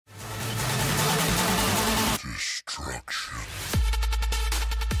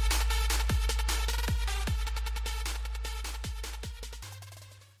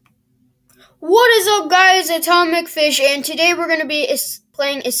What is up, guys? It's Tom McFish, and today we're going to be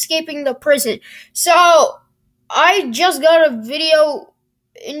playing Escaping the Prison. So, I just got a video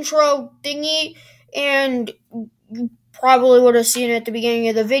intro thingy, and you probably would have seen it at the beginning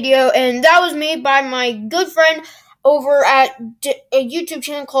of the video, and that was made by my good friend over at a YouTube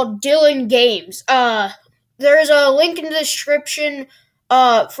channel called Dylan Games. There's a link in the description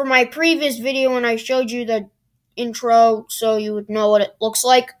for my previous video when I showed you the intro, so you would know what it looks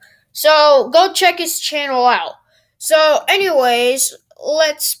like. So, go check his channel out. So, anyways,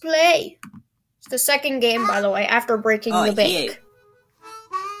 let's play. It's the second game, by the way, after breaking the bank.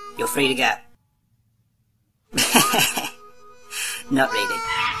 You're free to go. Not really,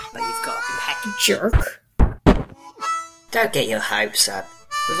 but you've got a package. Jerk. Don't get your hopes up.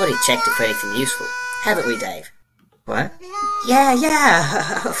 We've already checked it for anything useful. Haven't we, Dave? What?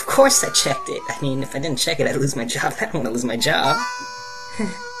 Yeah, of course I checked it. I mean, if I didn't check it, I'd lose my job. I don't want to lose my job.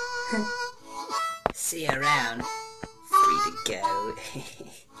 See you around. Free to go.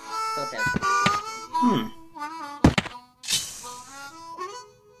 Thought that was...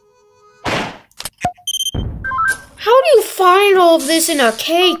 How do you find all of this in a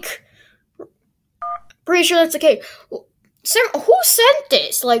cake? Pretty sure that's a cake. Who sent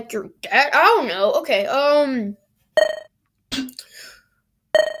this? Like your dad? I don't know. Okay,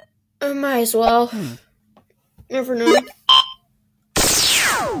 I might as well. Never know.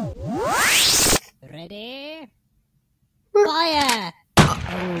 Ready? Fire!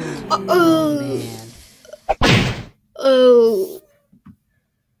 Oh.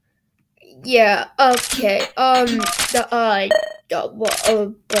 Yeah, okay.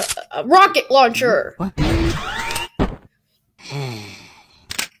 Rocket launcher. What?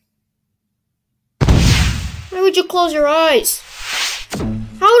 Why would you close your eyes? How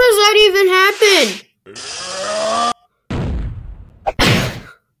does that even happen?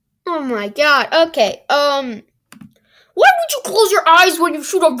 Oh my god. Okay. Why would you close your eyes when you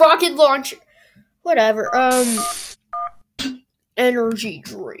shoot a rocket launcher? Whatever. Energy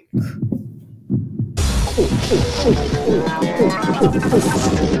drink.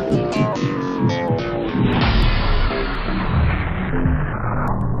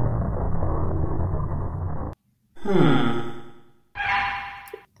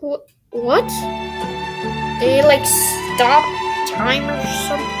 What? They like stop time or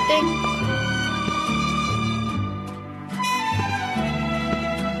something?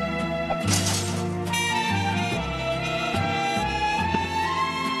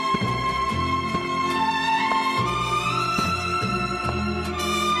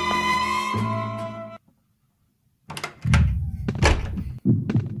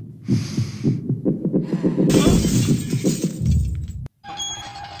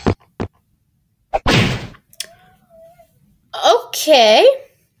 Okay.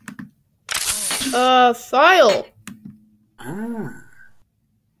 File.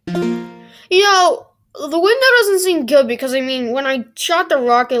 You know, the window doesn't seem good because, I mean, when I shot the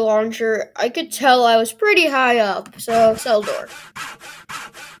rocket launcher, I could tell I was pretty high up. So, cell door.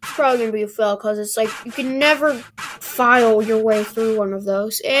 It's probably gonna be a fail because it's like, you can never file your way through one of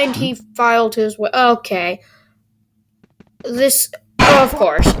those. And he filed his way. Okay. This, of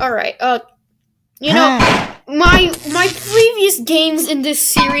course. Alright, you know, my previous games in this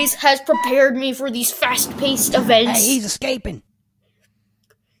series has prepared me for these fast-paced events. Hey, he's escaping.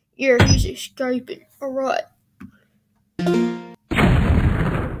 Yeah, he's escaping. Alright. Go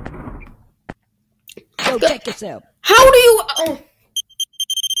check yourself. How do you... Oh.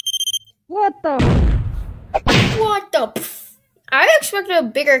 What the? What the... Pff? I expected a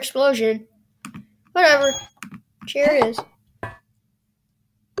bigger explosion. Whatever. Here it is.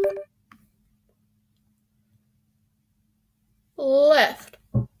 Left.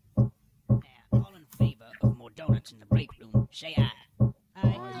 Now, all in favor of more donuts in the break room, say aye.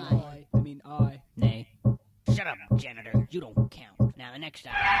 Aye. I. Nay. Shut up, janitor. You don't count. Now, the next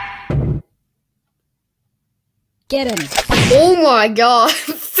aye. Get him. Oh my god.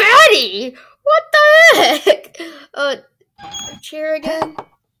 Fatty! What the heck? A chair again?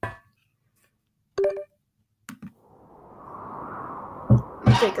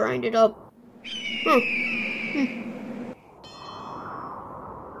 They grind it up.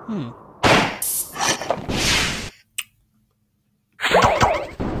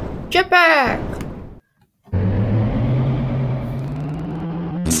 Jetpack!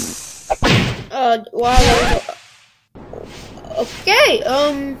 Wow, that was okay,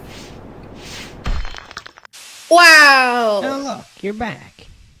 wow! Oh, look, you're back.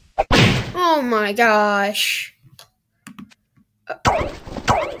 Oh my gosh.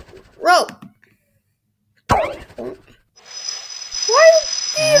 Rope. Why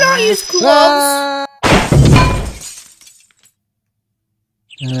you not use gloves?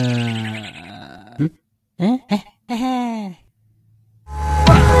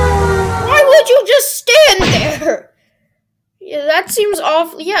 Why would you just stand there? Yeah, that seems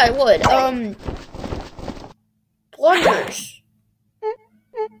awful. Yeah, it would. Blunders.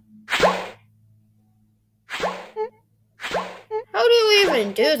 How do you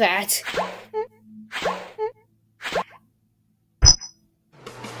even do that?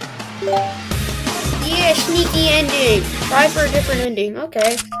 Yeah, sneaky ending. Try for a different ending.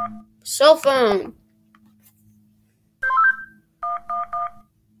 Okay. Cell phone.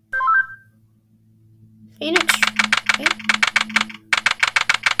 Phoenix. Okay.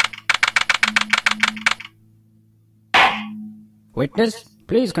 Witness,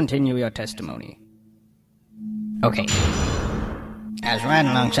 please continue your testimony. Okay. I was riding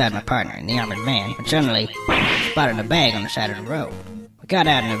alongside my partner in the armored van, but suddenly spotted a bag on the side of the road. We got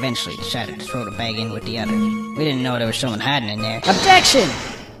out and eventually decided to throw the bag in with the others. We didn't know there was someone hiding in there. Objection!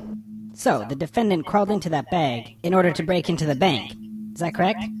 So, the defendant crawled into that bag in order to break into the bank. Is that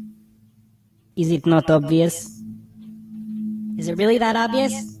correct? Is it not obvious? Is it really that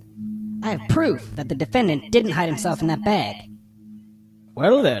obvious? I have proof that the defendant didn't hide himself in that bag.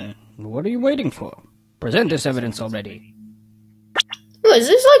 Well then, what are you waiting for? Present this evidence already. Oh, is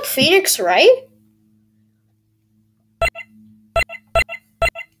this like Phoenix Wright?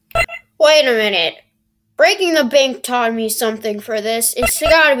 Wait a minute. Breaking the bank taught me something for this. It's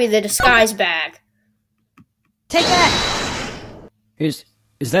gotta be the disguise bag. Take that! Is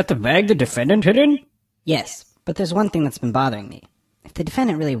that the bag the defendant hid in? Yes, but there's one thing that's been bothering me. If the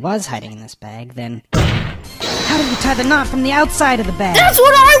defendant really was hiding in this bag, then how did he tie the knot from the outside of the bag? That's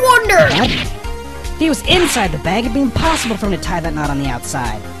what I wondered! What? If he was inside the bag, it'd be impossible for him to tie that knot on the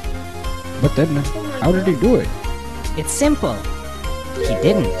outside. But then, how did he do it? It's simple. He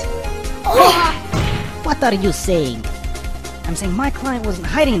didn't. What are you saying? I'm saying my client wasn't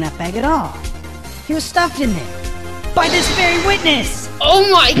hiding in that bag at all. He was stuffed in there. By this very witness! Oh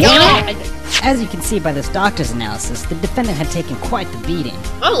my god! As you can see by this doctor's analysis, the defendant had taken quite the beating.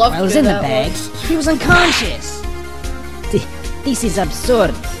 I love While I was in the bag, he was unconscious. This is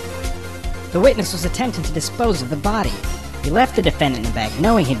absurd. The witness was attempting to dispose of the body. He left the defendant in the bag,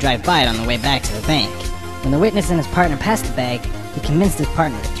 knowing he'd drive by it on the way back to the bank. When the witness and his partner passed the bag, he convinced his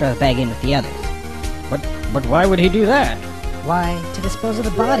partner to throw the bag in with the others. But why would he do that? Why, to dispose of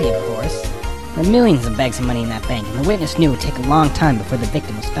the body, of course. There were millions of bags of money in that bank, and the witness knew it would take a long time before the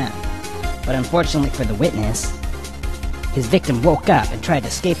victim was found. But unfortunately for the witness, his victim woke up and tried to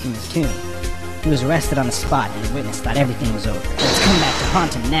escape from his tomb. He was arrested on the spot, and the witness thought everything was over. It's come back to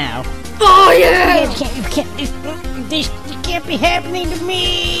haunt him now. Oh yeah! This can't be happening to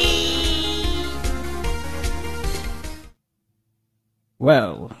me!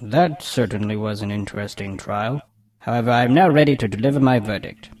 Well, that certainly was an interesting trial. However, I am now ready to deliver my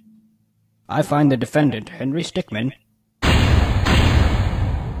verdict. I find the defendant, Henry Stickmin,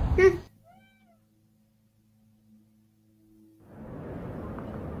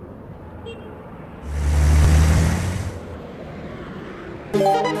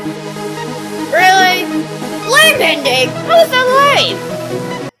 Really? Lame ending? How is that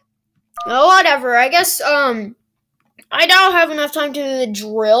lame? Oh, whatever. I guess, I don't have enough time to do the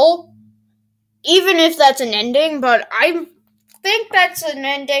drill. Even if that's an ending, but I think that's an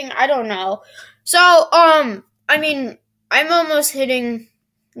ending. I don't know. So, I mean, I'm almost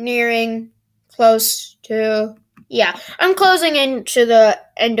nearing close to, yeah, I'm closing into the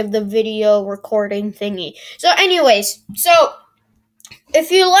end of the video recording thingy. So, anyways, if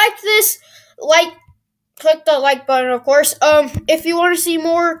you liked this, click the like button, of course. If you want to see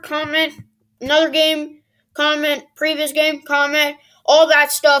more, comment, another game, comment, previous game, comment, all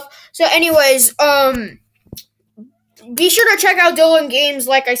that stuff. So anyways, be sure to check out Dylan Games,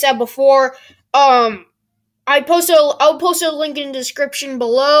 like I said before. I'll post a link in the description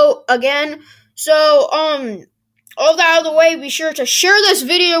below again. So, all that out of the way, be sure to share this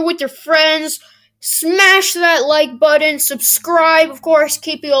video with your friends. Smash that like button, subscribe, of course,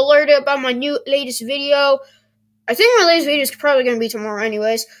 keep you alerted about my latest video. I think my latest video is probably going to be tomorrow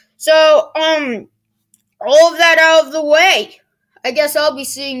anyways. So, all of that out of the way, I guess I'll be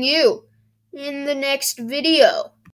seeing you in the next video.